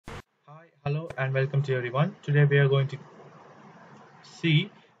Hello and welcome to everyone. Today we are going to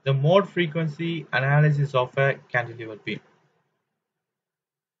see the mode frequency analysis of a cantilever beam.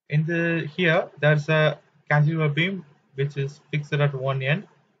 In the here there's a cantilever beam which is fixed at one end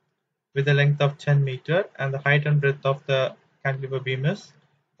with a length of 10 meter and the height and breadth of the cantilever beam is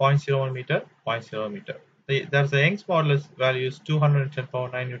 0.01 meter, zero point 0.0 meter. There's a Young's modulus value is 210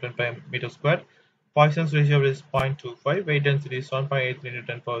 power 9 Newton per meter square. Poisson's ratio is 0.25. Weight density is 1.83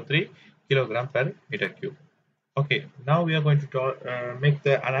 Newton per 3 kilogram per meter cube. Okay, now we are going to make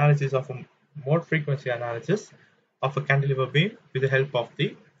the analysis of a mode frequency analysis of a cantilever beam with the help of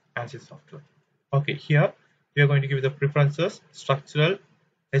the ANSYS software. Okay, here we are going to give the preferences, structural,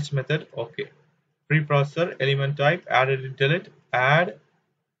 H method, okay. Preprocessor, element type, added intellect, add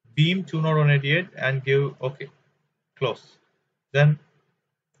beam 20188 and give okay, close. Then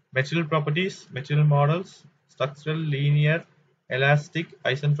material properties, material models, structural, linear, elastic,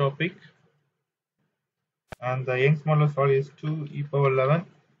 isentropic, and the Young's modulus value is 2 e power 11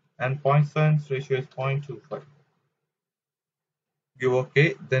 and Poisson's ratio is 0.25. Give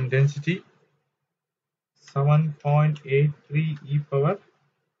OK. Then density 7.83 e power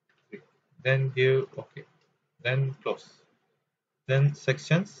 3. Then give OK. Then close. Then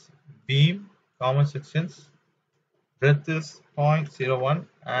sections, beam, common sections, breadth is 0.01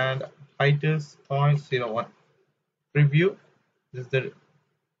 and height is 0.01. Preview, this is the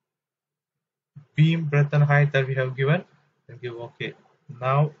beam breadth and height that we have given. Then give OK.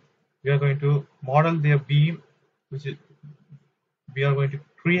 Now we are going to model the beam, which is we are going to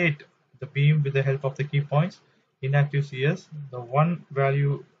create the beam with the help of the key points. Inactive CS, the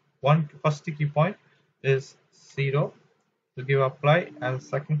first key point is 0 to give apply, and the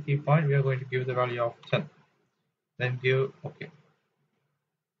second key point we are going to give the value of 10. Then give OK.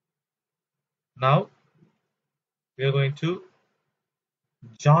 Now we are going to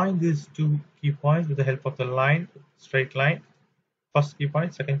join these two key points with the help of the line, straight line. First key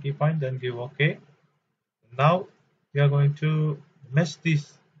point, second key point, then give OK. Now we are going to mesh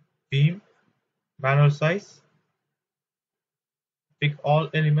this beam, manual size, pick all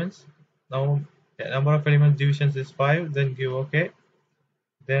elements. Now the number of elements divisions is 5, then give OK.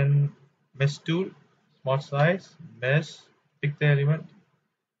 Then mesh tool, smart size, mesh, pick the element,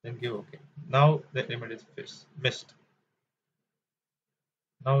 then give OK. Now the element is meshed.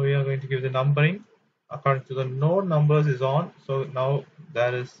 Now we are going to give the numbering according to the node numbers is on. So now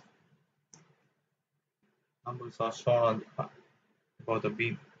there is numbers are shown on about the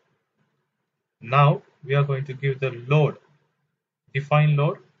beam. Now we are going to give the load, define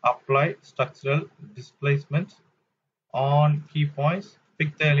load, apply structural displacement on key points,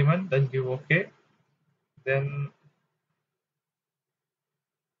 pick the element, then give OK. Then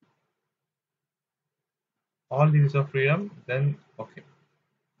all degrees of freedom, then OK.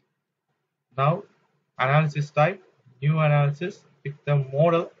 Now analysis type, new analysis, pick the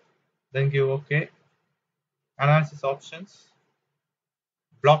model, then give OK. Analysis options,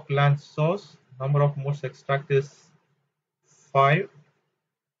 block length source, number of modes extract is 5.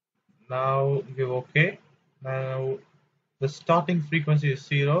 Now give OK. Now the starting frequency is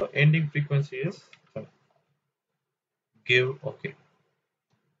 0, ending frequency is 7. Give OK.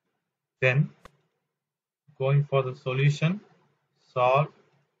 Then going for the solution, solve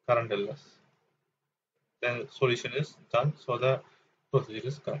current LS. Then solution is done, so the procedure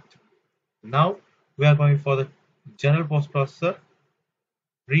is correct. Now we are going for the general post processor,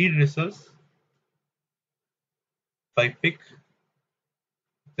 read results. If I pick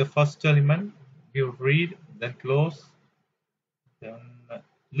the first element, give read, then close, then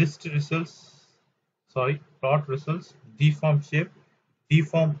list results, plot results, deform shape,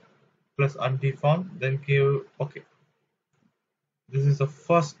 deform plus undeformed, then give OK. This is the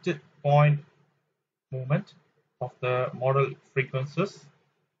first point movement of the model frequencies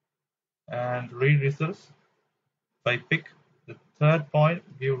and read results. If I pick the third point,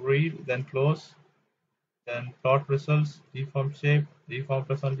 give read, then close, then plot results, deform shape, deform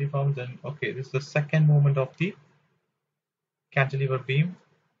plus undeformed, then OK. This is the second movement of the cantilever beam.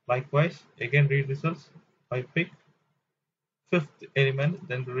 Likewise, again read results. If I pick fifth element,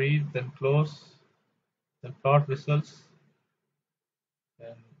 then read, then close, then plot results,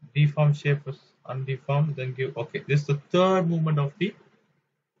 then deform shape is undeformed, then give OK. This is the third movement of the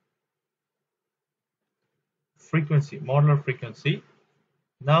frequency, modular frequency.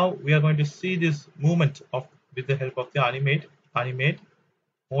 Now we are going to see this movement of with the help of the animate,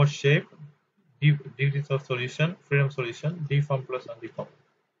 mode shape, degrees of solution, freedom solution, deform plus undeformed.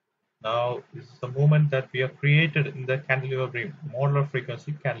 Now this is the movement that we have created in the cantilever beam, modular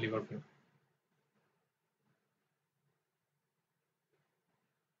frequency cantilever beam.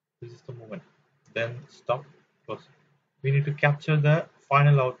 This is the movement. Then stop, close. We need to capture the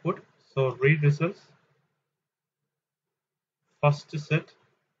final output. So read results, first set,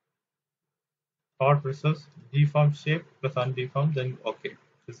 plot results, deform shape plus undeformed, then okay.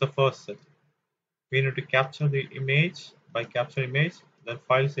 This is the first set. We need to capture the image. By capture image, then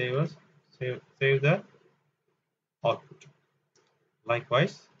file savers, save the output.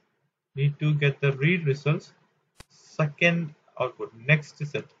 Likewise, need to get the read results, second output, next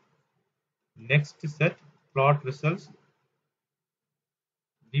set, plot results,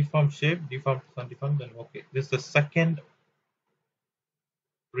 deform shape, deform plus undeformed, then okay. This is the second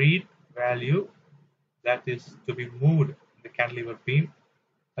read value that is to be moved in the cantilever beam.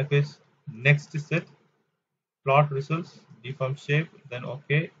 Like this, next set, plot results, deform shape, then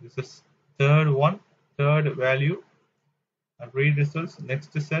okay. This is third one, third value, and read results,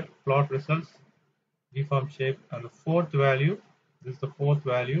 next set, plot results, deform shape, and the fourth value. This is the fourth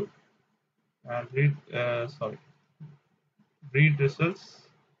value, and read results,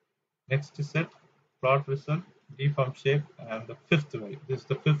 next set, plot result, deform shape, and the fifth value. This is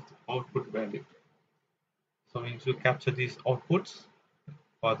the fifth output value. So we need to capture these outputs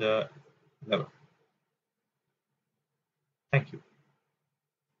for the level. Thank you.